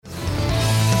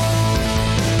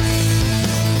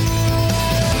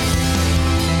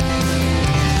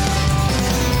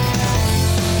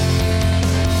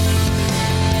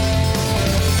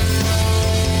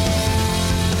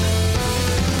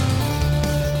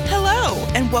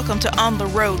and welcome to On the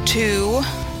Road to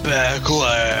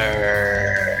Backlash.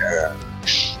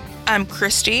 I'm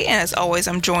Christy, and as always,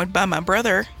 I'm joined by my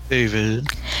brother, David.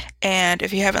 And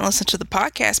if you haven't listened to the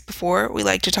podcast before, we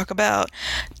like to talk about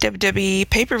WWE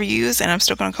pay-per-views, and I'm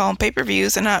still going to call them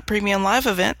pay-per-views and not premium live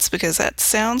events because that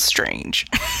sounds strange.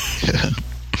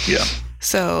 Yeah.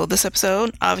 So this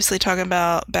episode, obviously talking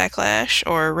about Backlash,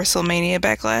 or WrestleMania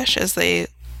Backlash, as they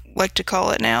like to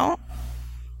call it now.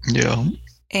 Yeah.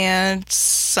 And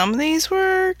some of these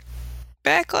were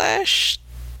Backlash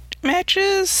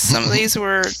matches. Some of these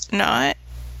were not.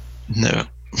 No.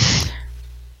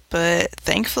 But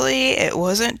thankfully, it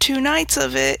wasn't 2 nights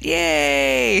of it.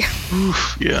 Yay!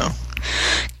 Oof, yeah.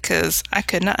 Because I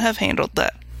could not have handled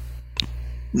that.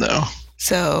 No.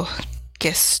 So,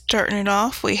 guess starting it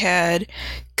off, we had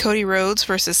Cody Rhodes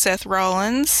versus Seth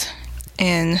Rollins.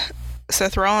 And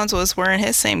Seth Rollins was wearing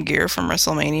his same gear from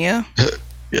WrestleMania.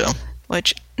 Yeah.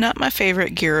 Which, not my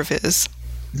favorite gear of his.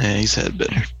 Yeah, he's had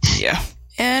better. Yeah.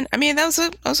 And, I mean, that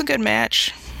was a good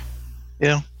match.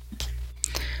 Yeah.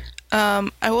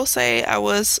 I will say I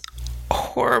was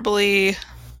horribly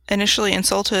initially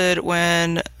insulted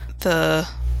when the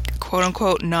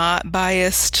quote-unquote not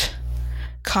biased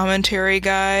commentary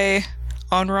guy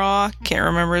on Raw, can't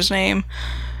remember his name,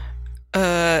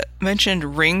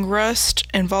 mentioned ring rust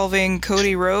involving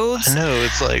Cody Rhodes. I know,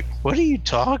 it's like, what are you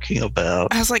talking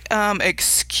about? I was like,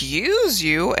 excuse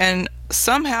you? And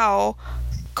somehow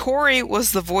Corey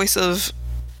was the voice of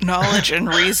knowledge and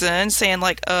reason, saying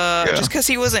like, just because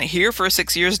he wasn't here for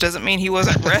 6 years doesn't mean he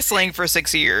wasn't wrestling for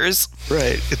 6 years.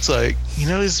 Right. It's like,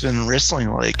 he's been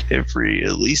wrestling like at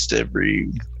least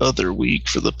every other week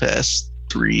for the past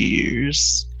 3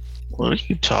 years. What are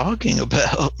you talking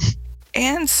about?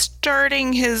 And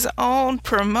starting his own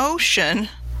promotion.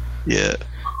 Yeah.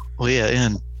 Well, yeah,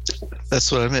 and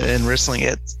that's what I meant. And wrestling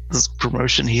at this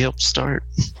promotion he helped start.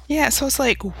 Yeah, so it's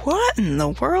like, what in the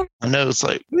world? I know, it's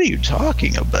like, what are you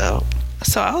talking about?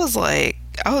 So I was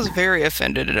very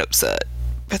offended and upset.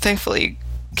 But thankfully,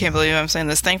 can't believe I'm saying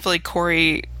this, thankfully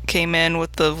Corey came in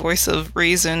with the voice of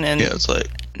reason and it's like,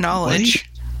 knowledge.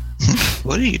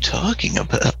 What are you talking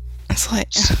about? It's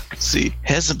like, see,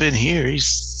 hasn't been here. He's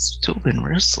still been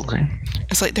wrestling.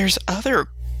 It's like there's other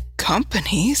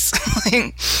companies.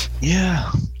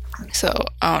 Yeah. So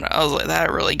I don't know. I was like,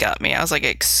 that really got me. I was like,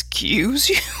 excuse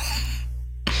you?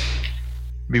 It'd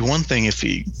be one thing if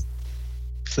they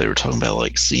were talking about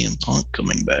like CM Punk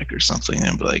coming back or something,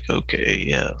 and be like, okay,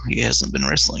 yeah, he hasn't been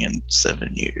wrestling in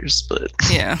 7 years, but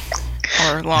yeah,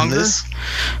 or longer,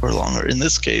 or longer. In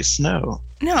this case, no,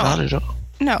 not at all.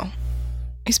 No.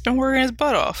 He's been working his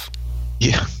butt off.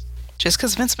 Yeah. Just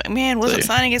because Vince McMahon wasn't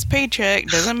signing his paycheck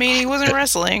doesn't mean he wasn't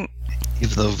wrestling.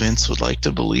 Even though Vince would like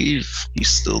to believe he's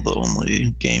still the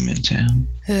only game in town.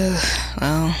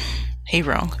 Well, he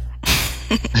wrong.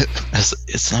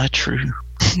 It's not true.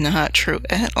 Not true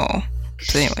at all.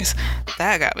 So anyways,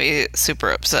 that got me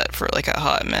super upset for like a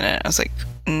hot minute. I was like,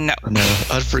 no. No,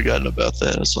 I'd forgotten about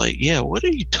that. I was like, yeah, what are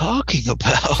you talking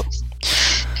about?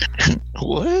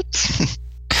 What?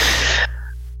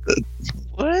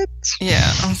 What?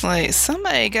 Yeah, I was like,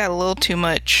 somebody got a little too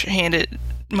much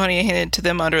money handed to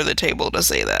them under the table to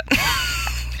say that.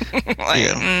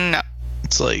 No.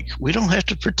 It's like, we don't have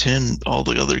to pretend all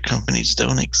the other companies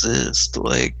don't exist.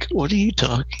 Like, what are you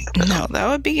talking about? No, that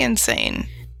would be insane.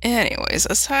 Anyways,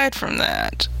 aside from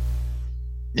that,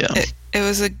 yeah, it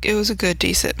was a good,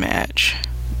 decent match.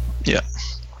 Yeah,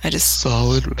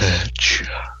 solid match.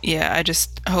 Yeah, I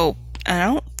just hope. I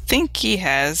don't think he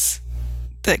has.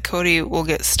 That Cody will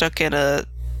get stuck in a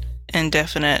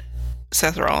indefinite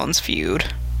Seth Rollins feud.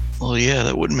 Well, yeah,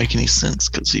 that wouldn't make any sense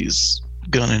because he's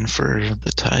gunning for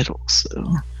the title,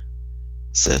 so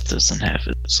Seth doesn't have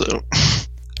it, so.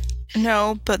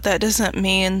 No, but that doesn't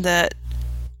mean that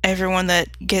everyone that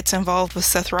gets involved with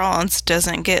Seth Rollins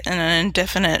doesn't get in an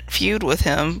indefinite feud with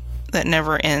him that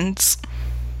never ends.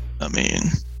 I mean,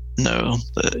 no,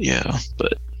 but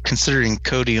considering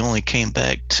Cody only came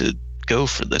back to go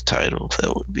for the title,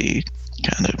 that would be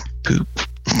kind of poop.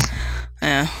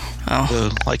 Yeah. Oh. So,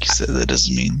 like you said, that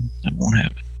doesn't mean it won't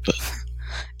happen.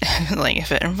 But like,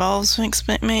 if it involves Vince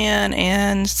McMahon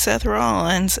and Seth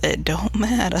Rollins, it don't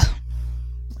matter.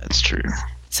 That's true.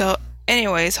 So,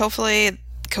 anyways, hopefully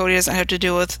Cody doesn't have to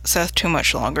deal with Seth too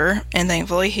much longer, and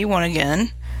thankfully he won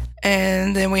again.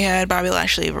 And then we had Bobby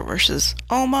Lashley versus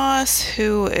Omos,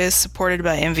 who is supported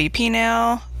by MVP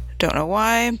now. Don't know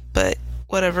why, but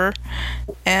whatever.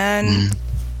 And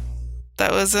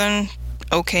that was an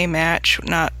okay match.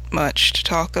 Not much to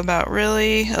talk about,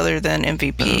 really, other than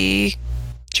MVP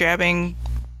jabbing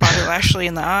Bobby Lashley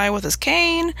in the eye with his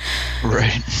cane.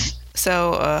 Right.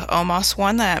 So Omos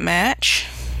won that match.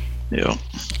 Yeah.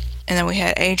 And then we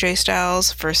had AJ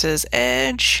Styles versus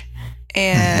Edge.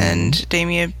 And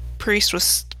Damian Priest was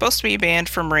supposed to be banned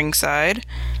from ringside.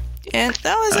 And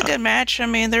that was a good match. I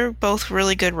mean, they're both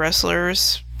really good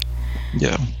wrestlers.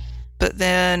 Yeah. But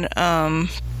then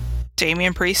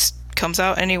Damian Priest comes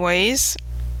out anyways.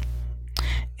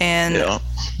 And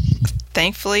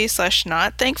thankfully /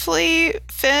 not thankfully,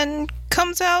 Finn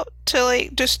comes out to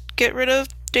like just get rid of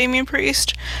Damian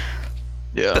Priest.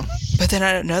 Yeah. But then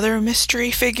another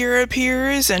mystery figure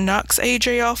appears and knocks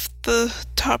AJ off the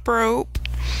top rope.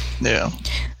 Yeah.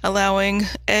 Allowing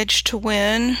Edge to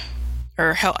win.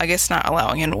 Or I guess not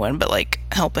allowing him to win, but like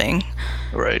helping.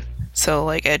 Right. So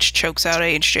like Edge chokes out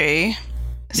AJ.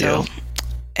 So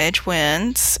Edge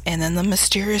wins, and then the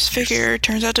mysterious figure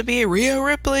turns out to be Rhea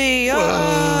Ripley.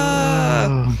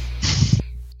 Ah!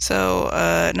 So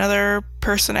another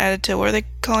person added to, what are they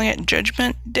calling it?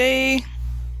 Judgment Day?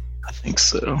 I think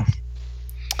so.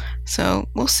 So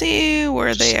we'll see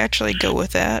where they actually go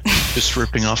with that. Just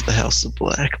ripping off the House of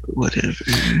Black, but whatever.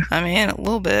 I mean, a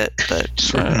little bit, but...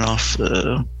 Just ripping off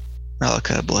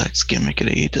Malachi Black's gimmick at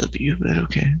AEW, but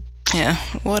okay. Yeah,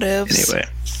 whatevs. Anyway.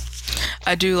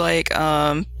 I do like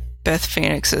Beth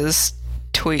Phoenix's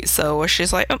tweet, so where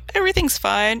she's like, everything's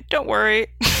fine, don't worry.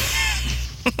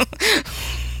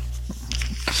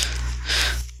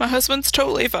 My husband's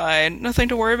totally fine, nothing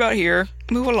to worry about here.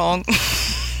 Move along.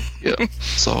 Yeah,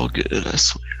 it's all good, I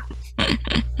swear.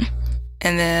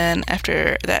 And then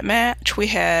after that match, we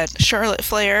had Charlotte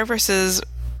Flair versus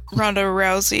Ronda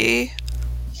Rousey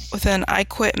with an I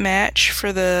Quit match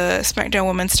for the SmackDown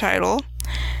Women's title.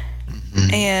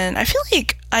 And I feel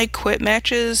like I Quit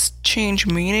matches change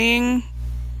meaning,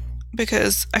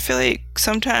 because I feel like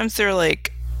sometimes they're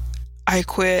like, I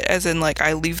quit as in like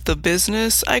I leave the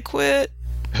business, I quit.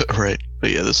 Right.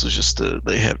 But yeah, this was just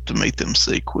they have to make them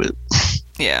say quit.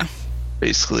 Yeah.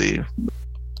 Basically.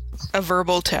 A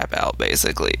verbal tap out,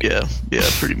 basically. Yeah,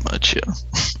 pretty much, yeah.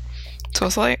 So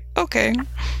it's like, okay.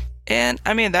 And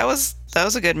I mean, that was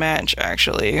a good match,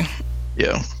 actually.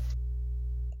 Yeah.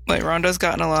 Like, Ronda's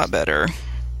gotten a lot better.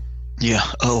 Yeah,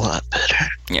 a lot better.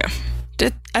 Yeah.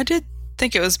 I did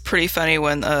think it was pretty funny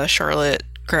when Charlotte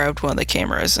grabbed one of the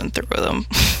cameras and threw them.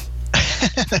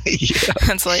 Yeah.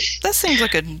 It's like, that seems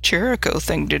like a Jericho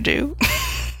thing to do.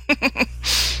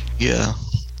 Yeah.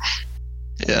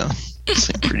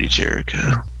 Seemed pretty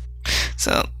Jericho.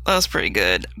 So that was pretty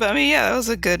good. But I mean, yeah, that was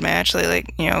a good match. They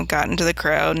got into the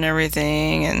crowd and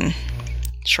everything, and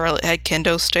Charlotte had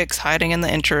kendo sticks hiding in the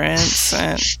entrance,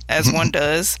 as one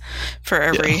does for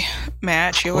every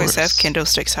match. You always have kendo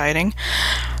sticks hiding.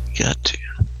 Got to.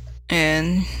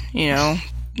 And,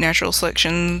 natural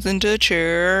selections into a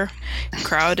chair.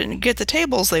 Crowd didn't get the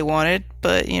tables they wanted,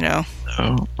 but,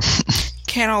 Oh.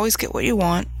 Can't always get what you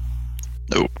want.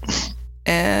 Nope.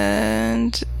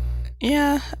 And,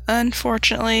 yeah,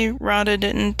 unfortunately, Ronda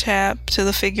didn't tap to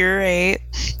the figure 8.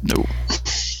 Nope.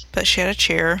 But she had a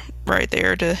chair right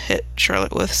there to hit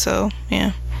Charlotte with, so,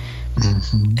 yeah.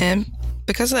 Mm-hmm. And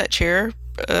because of that chair,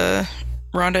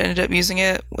 Ronda ended up using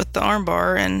it with the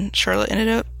armbar, and Charlotte ended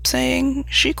up saying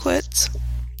she quits.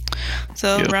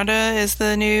 So Ronda is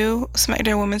the new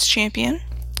SmackDown Women's Champion.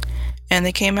 And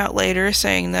they came out later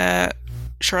saying that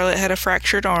Charlotte had a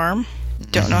fractured arm.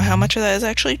 Don't know how much of that is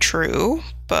actually true,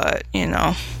 but,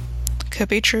 could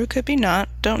be true, could be not.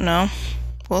 Don't know.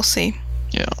 We'll see.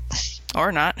 Yeah.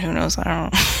 Or not. Who knows? I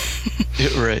don't know.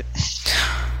 Yeah, right.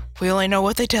 We only know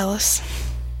what they tell us.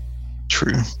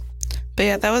 True. But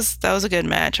yeah, that was a good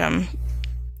match. I'm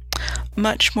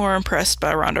much more impressed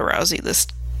by Ronda Rousey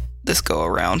this go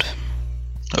around.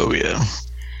 Oh yeah.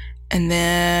 And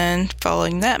then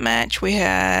following that match, we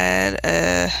had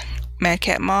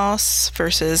Madcap Moss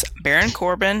versus Baron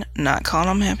Corbin. Not calling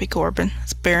him Happy Corbin.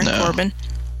 It's Baron Corbin.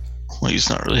 Well, he's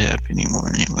not really happy anymore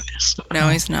anyway. So. No,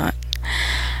 he's not.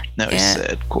 Now he's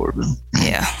sad, Corbin.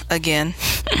 Yeah, again.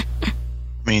 I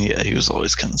mean, yeah, he was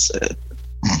always kind of sad.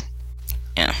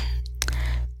 Yeah.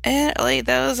 And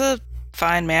that was a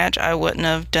fine match. I wouldn't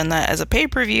have done that as a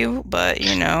pay-per-view, but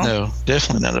No,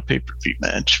 definitely not a pay-per-view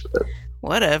match, but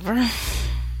whatever.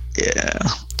 Yeah.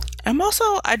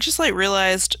 I just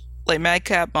realized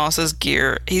Madcap Moss's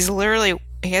gear, he's wearing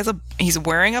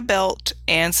a belt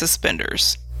and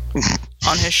suspenders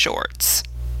on his shorts.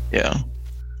 Yeah.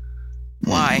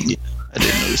 Why? Yeah, I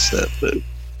didn't notice that, but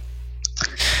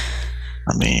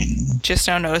I mean, just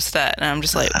now noticed that, and I'm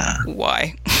just like,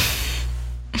 why?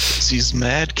 He's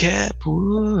Madcap.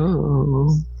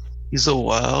 Whoa. He's a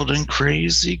wild and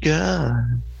crazy guy.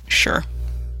 Sure.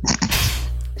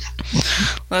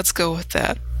 Let's go with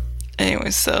that.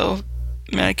 Anyway, so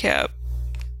Madcap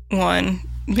won,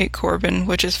 beat Corbin,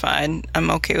 which is fine. I'm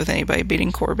okay with anybody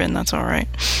beating Corbin. That's all right.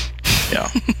 Yeah,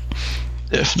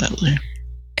 definitely.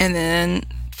 And then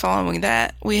following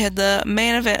that, we had the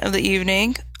main event of the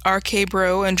evening, RK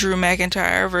Bro and Drew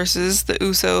McIntyre versus the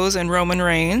Usos and Roman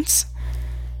Reigns.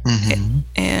 Mm-hmm.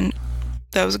 And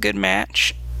that was a good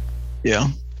match. Yeah.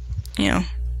 You know.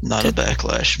 Not a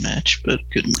backlash match, but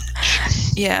good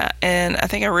match. Yeah, and I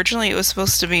think originally it was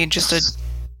supposed to be just a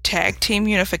tag team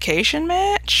unification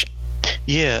match.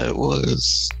 Yeah, it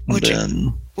was. Which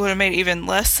would have made even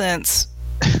less sense.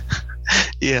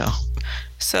 Yeah.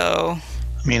 So,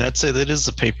 I mean, I'd say that is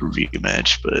a pay-per-view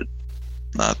match, but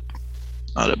not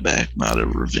a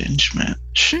revenge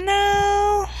match.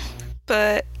 No.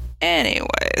 But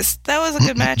anyways, that was a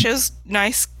good match. It was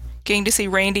nice getting to see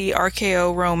Randy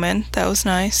RKO Roman. That was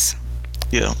nice.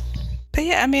 Yeah. But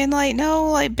yeah, I mean, like,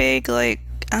 no, like, big, like,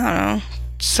 I don't know,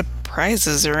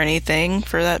 surprises or anything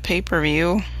for that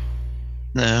pay-per-view.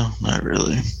 No, not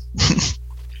really.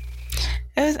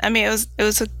 It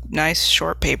was a nice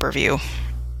short pay-per-view.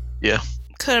 Yeah.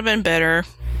 Could have been better.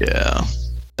 Yeah.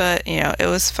 But, you know, it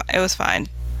was fine.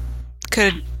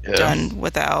 Could have done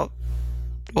without,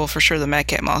 well, for sure, the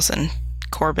Madcap Moss and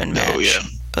Corbin match. Oh, yeah.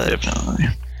 But definitely.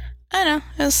 I know.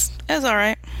 It was all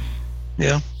right.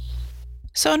 Yeah.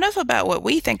 So enough about what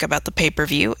we think about the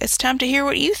pay-per-view. It's time to hear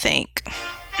what you think.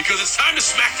 Because it's time to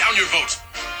smack down your vote.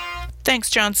 Thanks,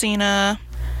 John Cena.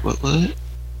 What?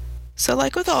 So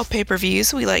like with all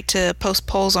pay-per-views, we like to post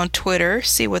polls on Twitter,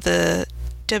 see what the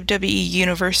WWE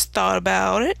Universe thought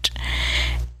about it.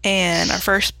 And our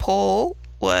first poll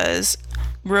was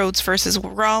Rhodes versus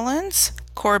Rollins,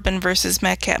 Corbin versus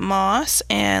Madcap Moss,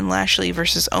 and Lashley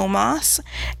versus Omos.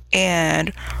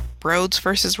 And Rhodes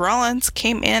versus Rollins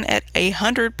came in at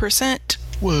 100%.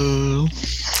 Whoa.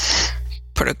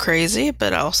 Pretty crazy,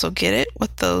 but I also get it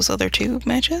with those other two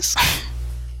matches.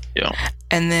 Yeah.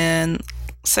 And then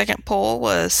second poll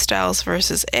was Styles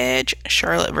versus Edge,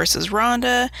 Charlotte versus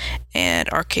Ronda, and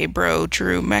RK Bro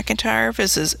Drew McIntyre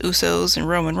versus Usos and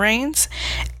Roman Reigns.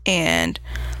 And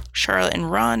Charlotte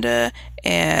and Ronda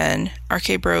and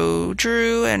RK Bro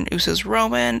Drew and Usos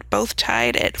Roman both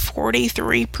tied at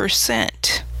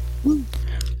 43%.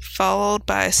 Followed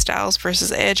by Styles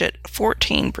versus Edge at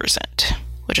 14%,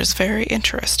 which is very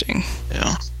interesting.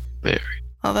 Yeah, very.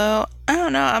 Although, I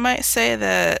don't know, I might say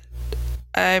that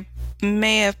I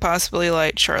may have possibly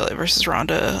liked Charlotte versus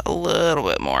Ronda a little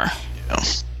bit more. Yeah.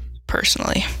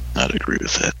 Personally. I'd agree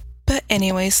with that. But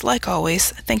anyways, like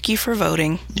always, thank you for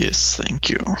voting. Yes, thank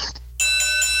you.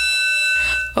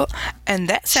 Oh, and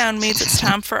that sound means it's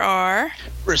time for our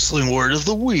Wrestling Word of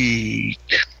the Week.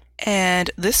 And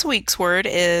this week's word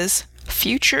is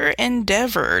future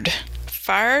endeavored.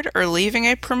 Fired or leaving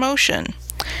a promotion.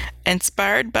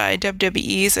 Inspired by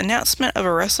WWE's announcement of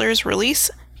a wrestler's release,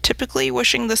 typically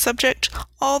wishing the subject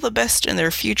all the best in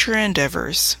their future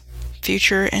endeavors.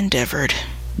 Future endeavored.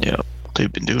 Yeah,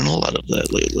 they've been doing a lot of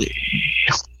that lately.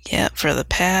 Yeah, for the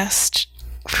past,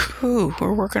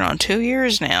 we're working on 2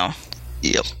 years now.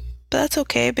 Yep. But that's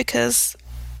okay because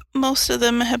most of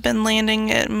them have been landing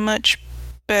at much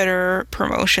better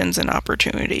promotions and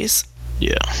opportunities.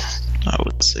 Yeah, I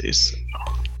would say so.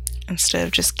 Instead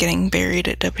of just getting buried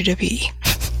at WWE.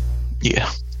 Yeah.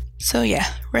 So yeah,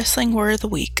 wrestling word of the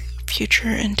week, future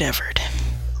endeavored.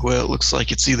 Well, it looks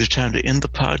like it's either time to end the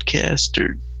podcast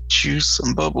or chew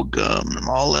some bubble gum. I'm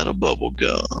all out of bubble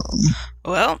gum.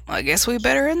 Well, I guess we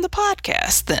better end the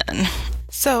podcast then.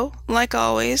 So, like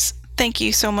always, thank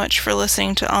you so much for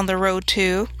listening to On the Road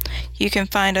To. You can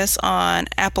find us on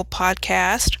Apple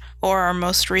Podcast or our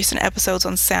most recent episodes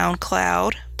on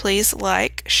SoundCloud. Please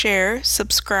like, share,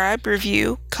 subscribe,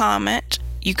 review, comment.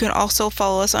 You can also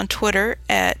follow us on Twitter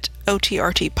at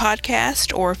OTRT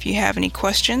Podcast, or if you have any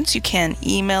questions, you can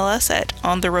email us at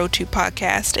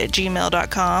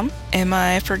ontheroadtopodcast@gmail.com. Am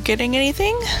I forgetting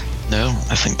anything? No,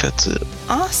 I think that's it.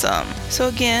 Awesome. So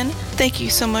again, thank you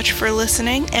so much for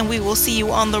listening, and we will see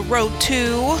you on the road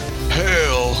to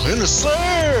Hell in a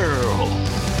Cell!